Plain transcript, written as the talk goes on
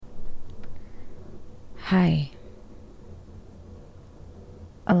Hi.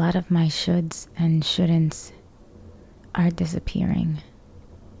 A lot of my shoulds and shouldn'ts are disappearing.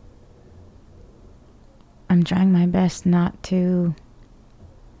 I'm trying my best not to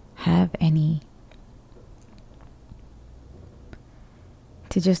have any.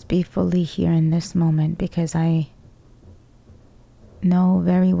 To just be fully here in this moment, because I know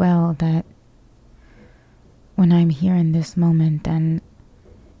very well that when I'm here in this moment, then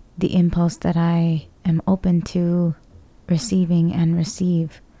the impulse that I am open to receiving and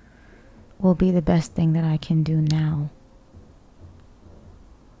receive will be the best thing that I can do now.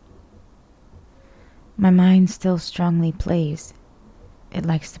 My mind still strongly plays. It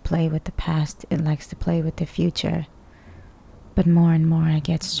likes to play with the past. It likes to play with the future. But more and more I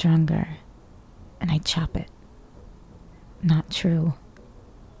get stronger and I chop it. Not true.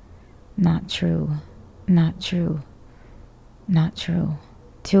 Not true. Not true. Not true.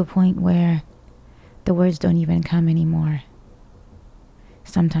 To a point where the words don't even come anymore.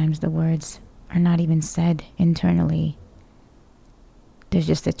 Sometimes the words are not even said internally. There's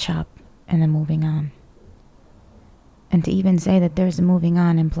just a chop and a moving on. And to even say that there's a moving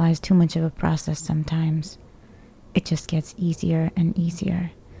on implies too much of a process sometimes. It just gets easier and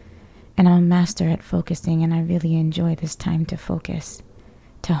easier. And I'm a master at focusing, and I really enjoy this time to focus,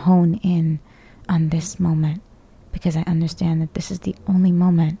 to hone in on this moment, because I understand that this is the only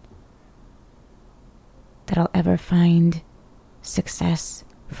moment that I'll ever find success,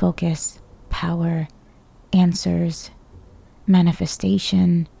 focus, power, answers,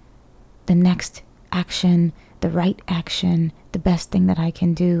 manifestation, the next action, the right action, the best thing that I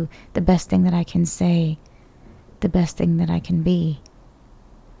can do, the best thing that I can say, the best thing that I can be,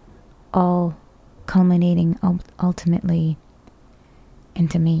 all culminating ultimately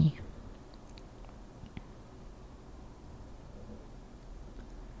into me.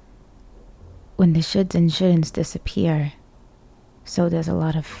 When the shoulds and shouldn'ts disappear, so does a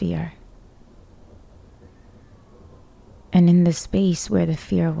lot of fear. And in the space where the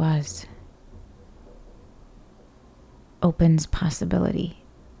fear was, opens possibility.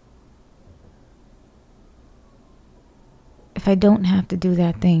 If I don't have to do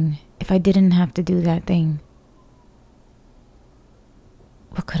that thing, if I didn't have to do that thing,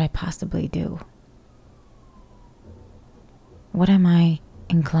 what could I possibly do? What am I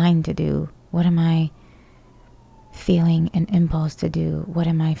inclined to do? What am I feeling an impulse to do? What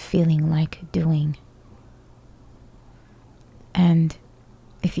am I feeling like doing? And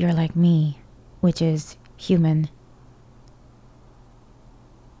if you're like me, which is human,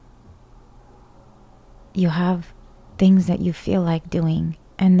 you have things that you feel like doing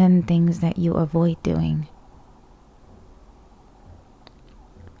and then things that you avoid doing.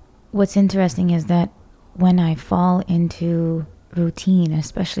 What's interesting is that when I fall into routine,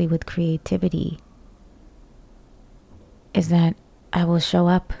 especially with creativity, is that I will show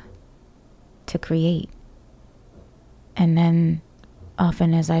up to create. And then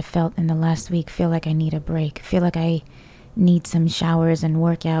often, as I felt in the last week, feel like I need a break, feel like I need some showers and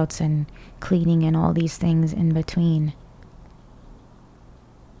workouts and cleaning and all these things in between.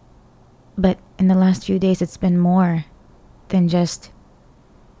 But in the last few days, it's been more than just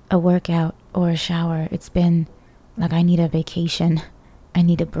a workout or a shower. It's been like I need a vacation. I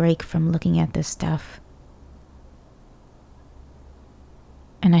need a break from looking at this stuff.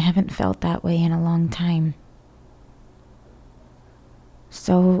 And I haven't felt that way in a long time.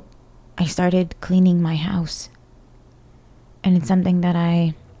 So I started cleaning my house. And it's something that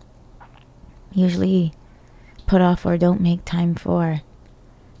I usually put off or don't make time for.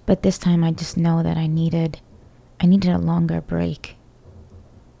 But this time I just know that I needed a longer break.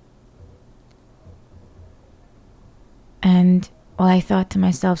 And well, I thought to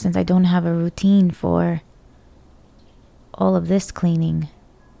myself, since I don't have a routine for all of this cleaning,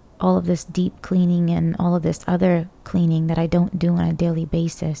 all of this deep cleaning and all of this other cleaning that I don't do on a daily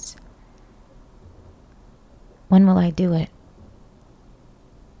basis, when will I do it?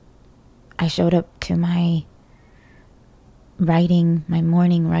 I showed up to my writing, my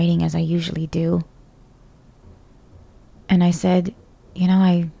morning writing as I usually do. And I said,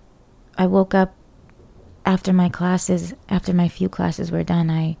 I woke up after my few classes were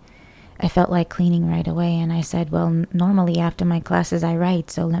done, I felt like cleaning right away. And I said, well, normally after my classes I write,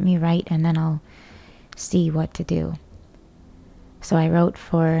 so let me write and then I'll see what to do. So I wrote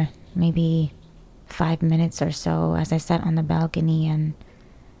for maybe 5 minutes or so as I sat on the balcony, and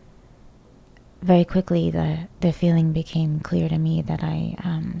very quickly the feeling became clear to me that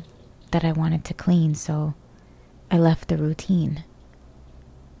I wanted to clean. So I left the routine.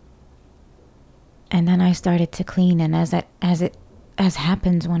 And then I started to clean, and as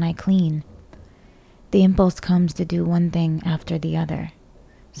happens when I clean, the impulse comes to do one thing after the other.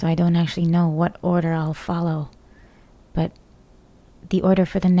 So I don't actually know what order I'll follow. But the order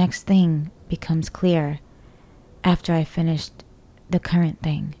for the next thing becomes clear after I finished the current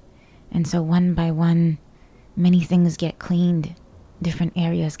thing. And so one by one, many things get cleaned, different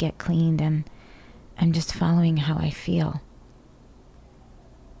areas get cleaned, and I'm just following how I feel.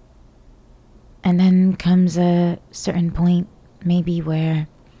 And then comes a certain point, maybe where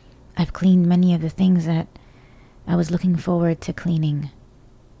I've cleaned many of the things that I was looking forward to cleaning.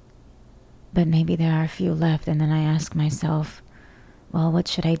 But maybe there are a few left, and then I ask myself, well, what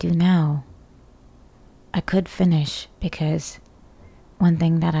should I do now? I could finish, because one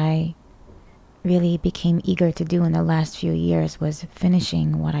thing that I really became eager to do in the last few years was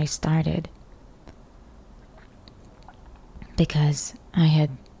finishing what I started. Because I had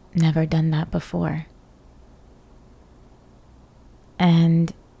never done that before.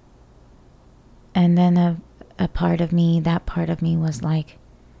 And then a part of me, that part of me was like,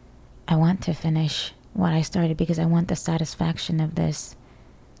 I want to finish what I started because I want the satisfaction of this.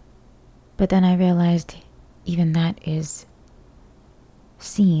 But then I realized even that is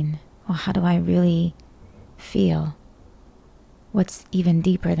seen. Well, how do I really feel? What's even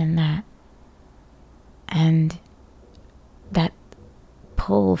deeper than that? And that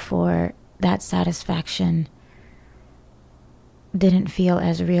pull for that satisfaction didn't feel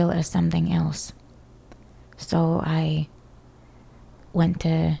as real as something else. So I went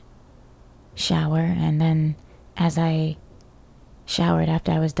to shower, and then as I showered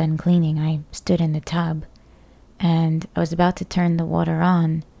after I was done cleaning, I stood in the tub, and I was about to turn the water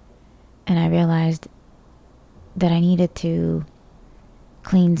on, and I realized that I needed to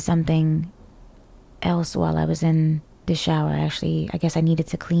clean something else while I was in the shower. Actually, I guess I needed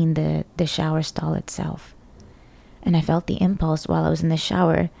to clean the shower stall itself. And I felt the impulse while I was in the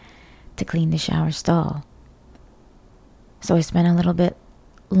shower to clean the shower stall. So I spent a little bit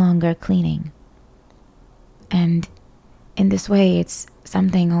longer cleaning. And in this way, it's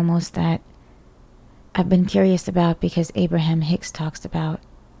something almost that I've been curious about, because Abraham Hicks talks about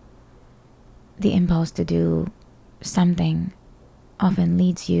the impulse to do something often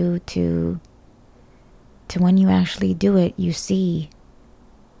leads you to when you actually do it, you see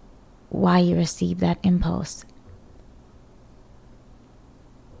why you received that impulse.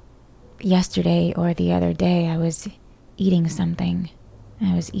 Yesterday or the other day, I was eating something.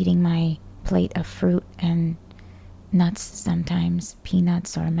 I was eating my plate of fruit and nuts, sometimes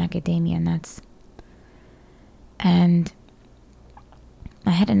peanuts or macadamia nuts. And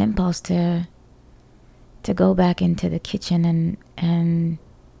I had an impulse to go back into the kitchen and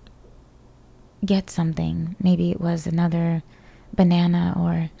get something. Maybe it was another banana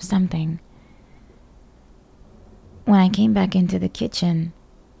or something. When I came back into the kitchen,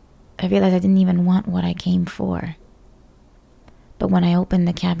 I realized I didn't even want what I came for. But when I opened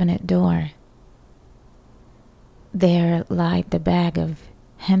the cabinet door, there lied the bag of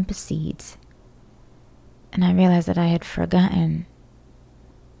hemp seeds. And I realized that I had forgotten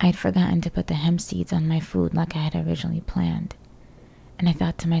to put the hemp seeds on my food like I had originally planned. And I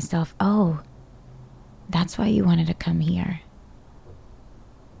thought to myself, oh, that's why you wanted to come here.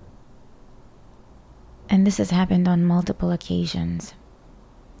 And this has happened on multiple occasions.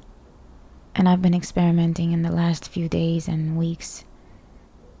 And I've been experimenting in the last few days and weeks,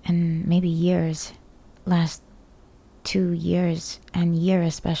 and maybe years, last 2 years and year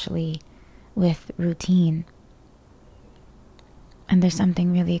especially, with routine. And there's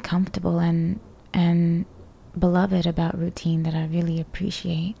something really comfortable and beloved about routine that I really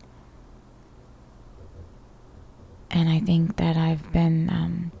appreciate. And I think that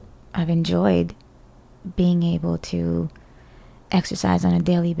I've enjoyed being able to exercise on a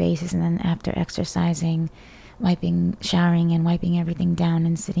daily basis, and then after exercising, showering and wiping everything down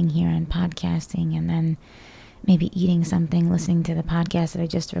and sitting here and podcasting, and then maybe eating something, listening to the podcast that I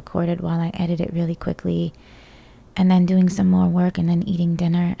just recorded while I edit it really quickly, and then doing some more work, and then eating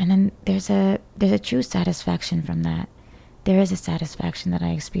dinner. And then there's a true satisfaction from that. There is a satisfaction that I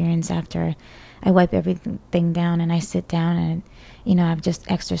experience after I wipe everything down and I sit down and, I've just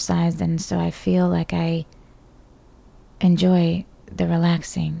exercised, and so I feel like I enjoy the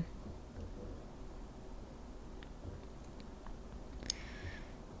relaxing.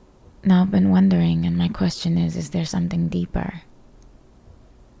 Now I've been wondering, and my question is there something deeper?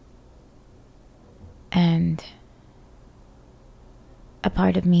 And a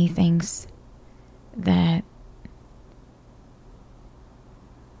part of me thinks that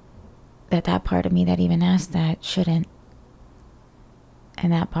part of me that even asked that shouldn't.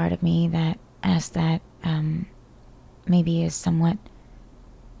 And that part of me that asked that maybe is somewhat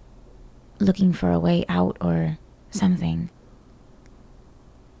looking for a way out or something.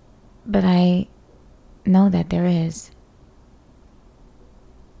 But I know that there is.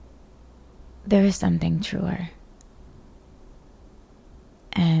 There is something truer.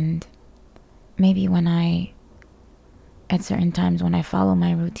 And maybe at certain times when I follow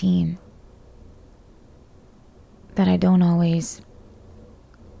my routine, that I don't always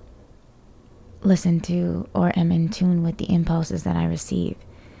listen to or am in tune with the impulses that I receive.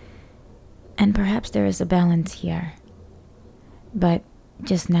 And perhaps there is a balance here. But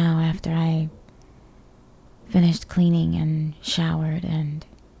just now, after I finished cleaning and showered and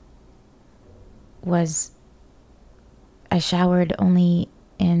I showered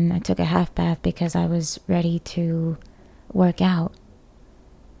I took a half bath because I was ready to work out.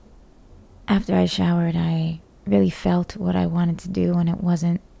 After I showered, I really felt what I wanted to do, and it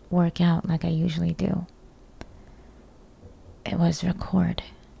wasn't work out like I usually do. It was record.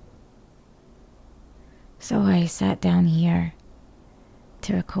 So I sat down here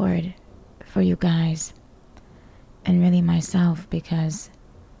to record for you guys and really myself, because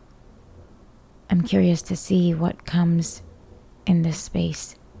I'm curious to see what comes in this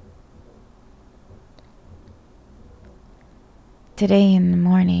space. Today in the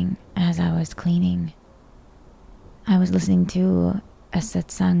morning, as I was cleaning, I was listening to a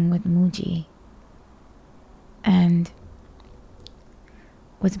satsang with Muji, and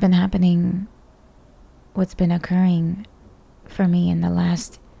what's been occurring for me in the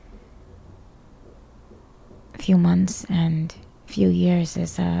last few months and few years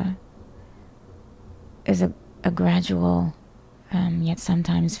is a gradual, yet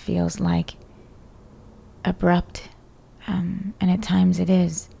sometimes feels like abrupt, and at times it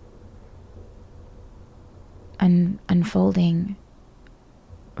is unfolding,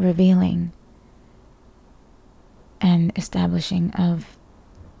 revealing, and establishing of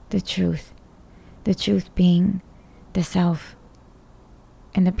the truth being the self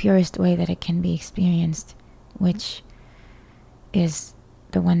in the purest way that it can be experienced, which is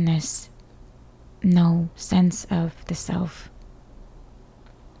the oneness, no sense of the self.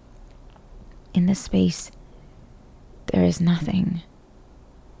 In this space, there is nothing.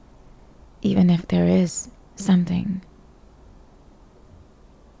 Even if there is something,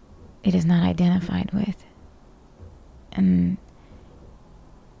 it is not identified with, and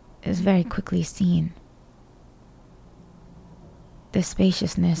is very quickly seen. The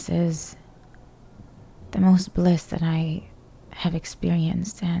spaciousness is the most bliss that I have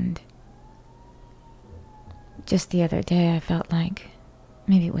experienced, and just the other day I felt like,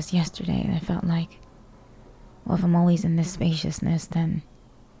 maybe it was yesterday, I felt like, well, if I'm always in this spaciousness, then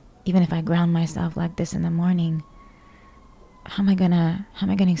even if I ground myself like this in the morning, how am I gonna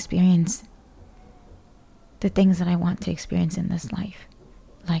experience the things that I want to experience in this life?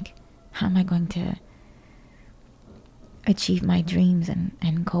 Like, how am I going to achieve my dreams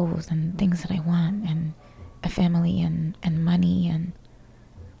and goals and things that I want, and a family and money? And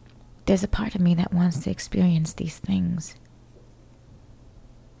there's a part of me that wants to experience these things.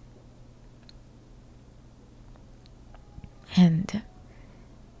 And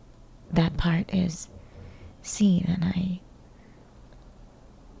that part is seen, and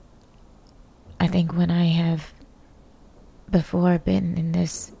I think when I have before been in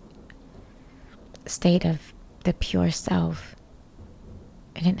this state of the pure self,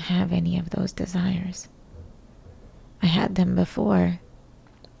 I didn't have any of those desires. I had them before,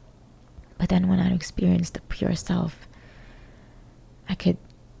 but then when I experienced the pure self, I could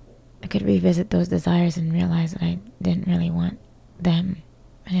revisit those desires and realize that I didn't really want them.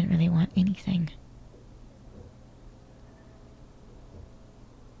 I didn't really want anything.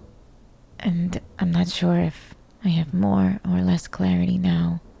 And I'm not sure if I have more or less clarity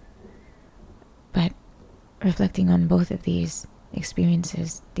now, but reflecting on both of these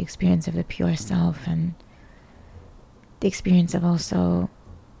experiences, the experience of the pure self and the experience of also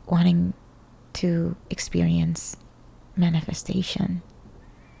wanting to experience manifestation,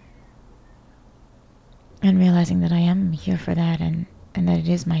 and realizing that I am here for that, and that it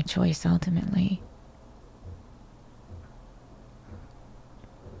is my choice ultimately.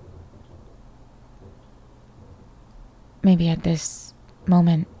 Maybe at this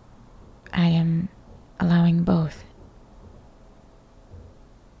moment, I am allowing both.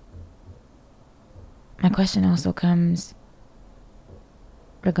 My question also comes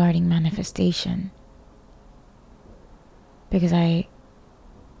regarding manifestation, because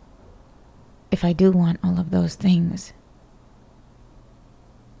if I do want all of those things,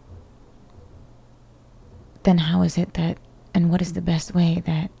 then how is it that, and what is the best way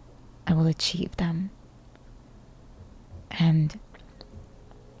that I will achieve them? And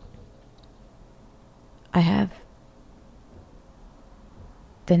have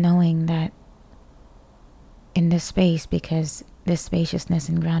the knowing that in this space, because this spaciousness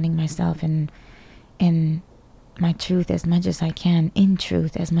and grounding myself in my truth as much as I can, in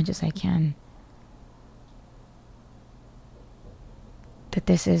truth as much as I can, that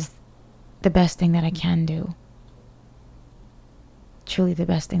this is the best thing that I can do. Truly the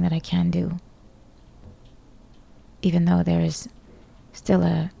best thing that I can do. Even though there is still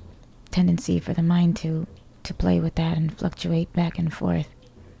a tendency for the mind to play with that and fluctuate back and forth.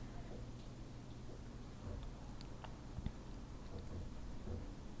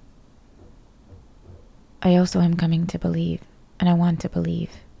 I also am coming to believe, and I want to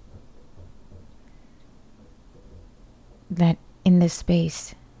believe, that in this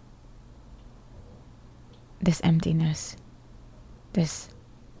space, this emptiness, this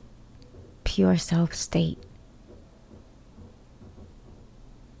pure self state,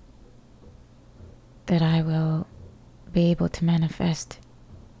 that I will be able to manifest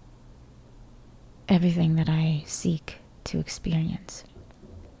everything that I seek to experience.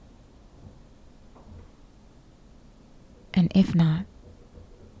 And if not,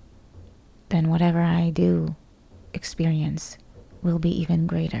 then whatever I do experience will be even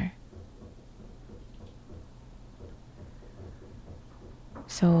greater.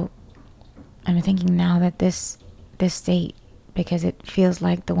 So I'm thinking now that this state, because it feels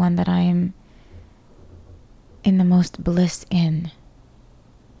like the one that I am in the most bliss in,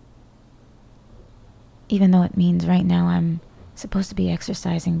 even though it means right now I'm supposed to be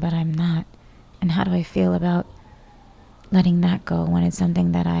exercising, but I'm not. And how do I feel about letting that go when it's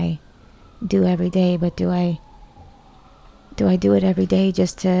something that I do every day? But do I do it every day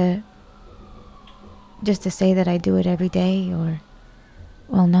just to say that I do it every day? Or,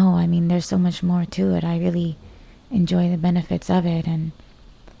 well, no, I mean, there's so much more to it. I really enjoy the benefits of it, and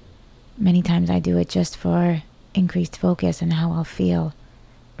many times I do it just for increased focus and how I'll feel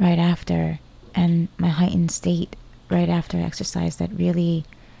right after, and my heightened state right after exercise that really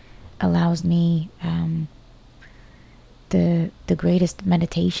allows me the greatest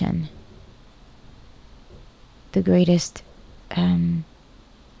meditation, the greatest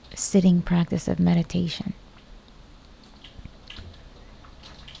sitting practice of meditation.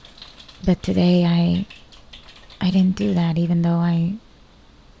 But today I didn't do that, even though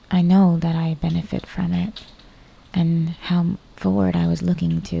I know that I benefit from it, and how forward I was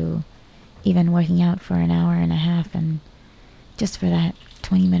looking to even working out for an hour and a half, and just for that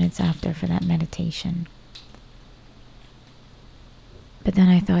 20 minutes after for that meditation. But then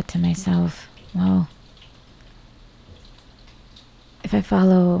I thought to myself, well, if I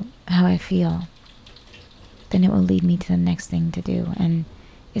follow how I feel, then it will lead me to the next thing to do. And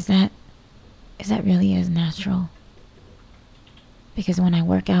is that really as natural? Because when I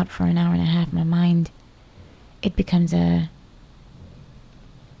work out for an hour and a half, my mind, it becomes a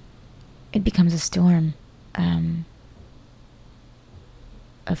storm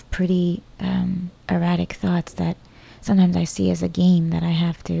of pretty erratic thoughts that sometimes I see as a game that I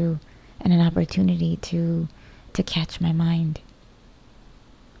have to, and an opportunity to catch my mind.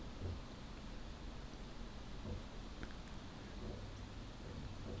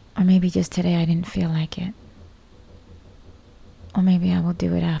 Or maybe just today I didn't feel like it. Or maybe I will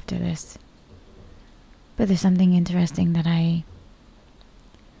do it after this. But there's something interesting that I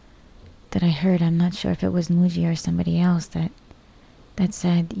heard. I'm not sure if it was Muji or somebody else that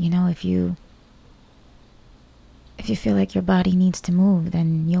said, if you feel like your body needs to move,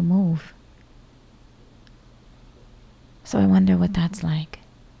 then you'll move. So I wonder what that's like.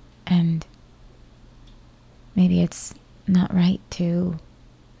 And maybe it's not right to...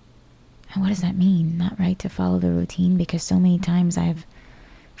 And what does that mean? Not right to follow the routine? Because so many times I've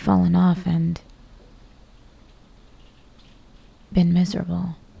fallen off and been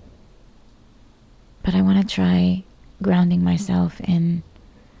miserable. But I want to try grounding myself in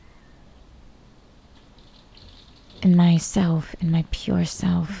myself, in my pure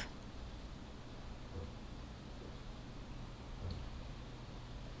self.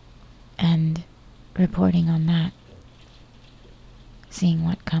 And reporting on that. Seeing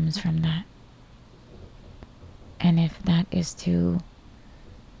what comes from that. And if that is to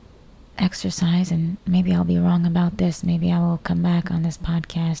exercise, and maybe I'll be wrong about this, maybe I will come back on this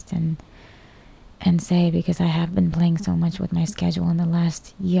podcast and say, because I have been playing so much with my schedule in the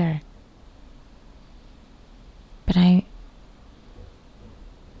last year. But I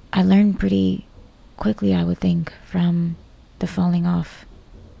learned pretty quickly, I would think, from the falling off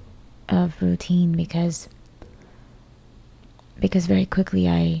of routine, because very quickly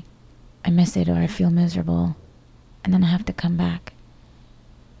I miss it, or I feel miserable, and then I have to come back.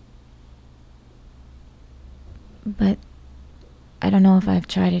 But I don't know if I've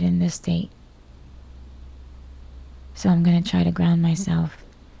tried it in this state. So I'm gonna try to ground myself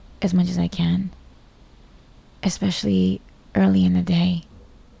as much as I can, especially early in the day.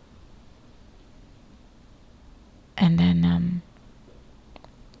 And then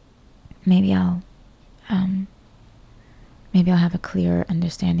maybe I'll have a clearer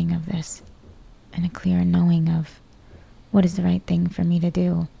understanding of this and a clearer knowing of what is the right thing for me to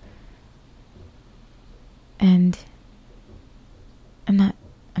do. And I'm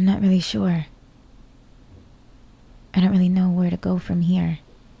not really sure. I don't really know where to go from here.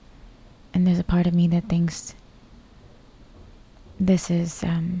 And there's a part of me that thinks this is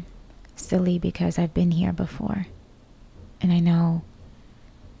silly because I've been here before. And I know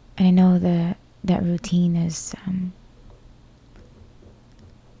that routine is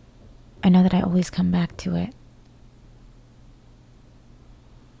I know that I always come back to it.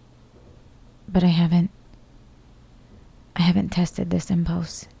 But I haven't tested this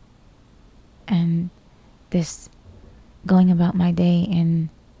impulse and this going about my day in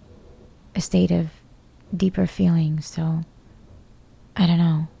a state of deeper feeling. So I don't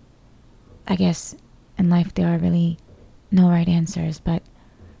know. I guess in life there are really no right answers, but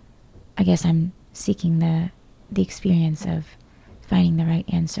I guess I'm seeking the experience of finding the right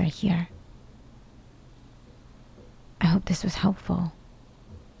answer here. I hope this was helpful.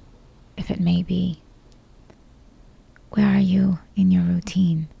 If it may be. Where are you in your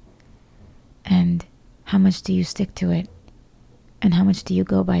routine? And how much do you stick to it? And how much do you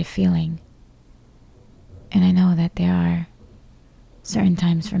go by feeling? And I know that there are certain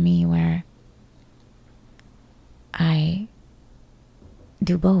times for me where I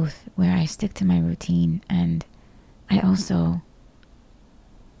do both, where I stick to my routine and I also,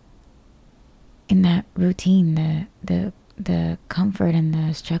 in that routine, the comfort and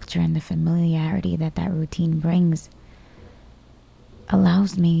the structure and the familiarity that routine brings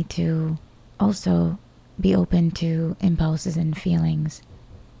allows me to also be open to impulses and feelings.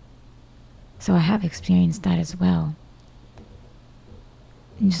 So I have experienced that as well.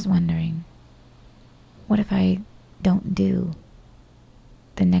 I'm just wondering, what if I don't do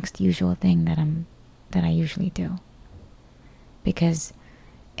the next usual thing that I usually do? Because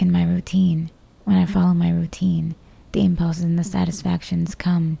in my routine, when I follow my routine, the impulses and the satisfactions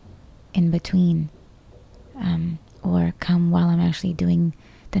come in between, or come while I'm actually doing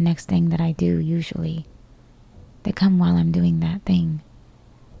the next thing that I do usually. They come while I'm doing that thing.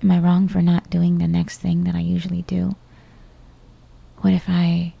 Am I wrong for not doing the next thing that I usually do? What if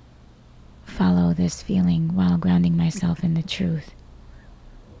I follow this feeling while grounding myself in the truth?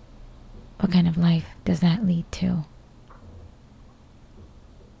 What kind of life does that lead to?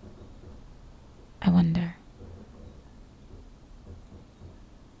 I wonder.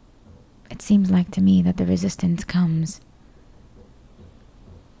 It seems like to me that the resistance comes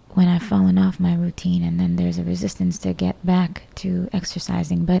when I've fallen off my routine, and then there's a resistance to get back to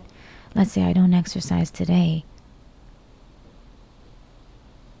exercising. But let's say I don't exercise today,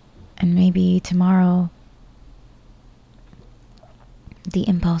 and maybe tomorrow the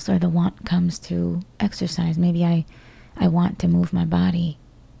impulse or the want comes to exercise. Maybe I want to move my body.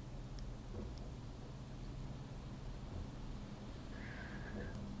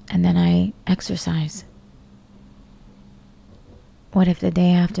 And then I exercise. What if the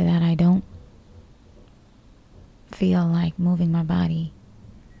day after that I don't feel like moving my body?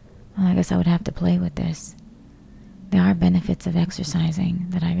 Well, I guess I would have to play with this. There are benefits of exercising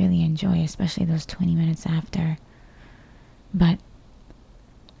that I really enjoy, especially those 20 minutes after. But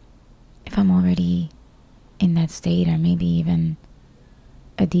if I'm already in that state, or maybe even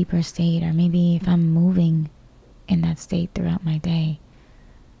a deeper state, or maybe if I'm moving in that state throughout my day,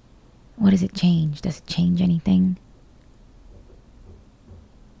 what does it change? Does it change anything?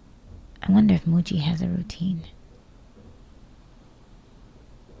 I wonder if Muji has a routine.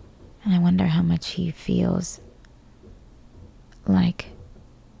 And I wonder how much he feels like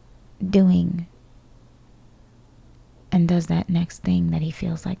doing and does that next thing that he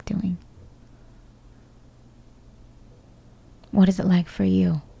feels like doing. What is it like for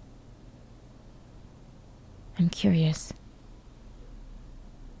you? I'm curious.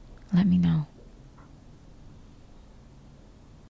 Let me know.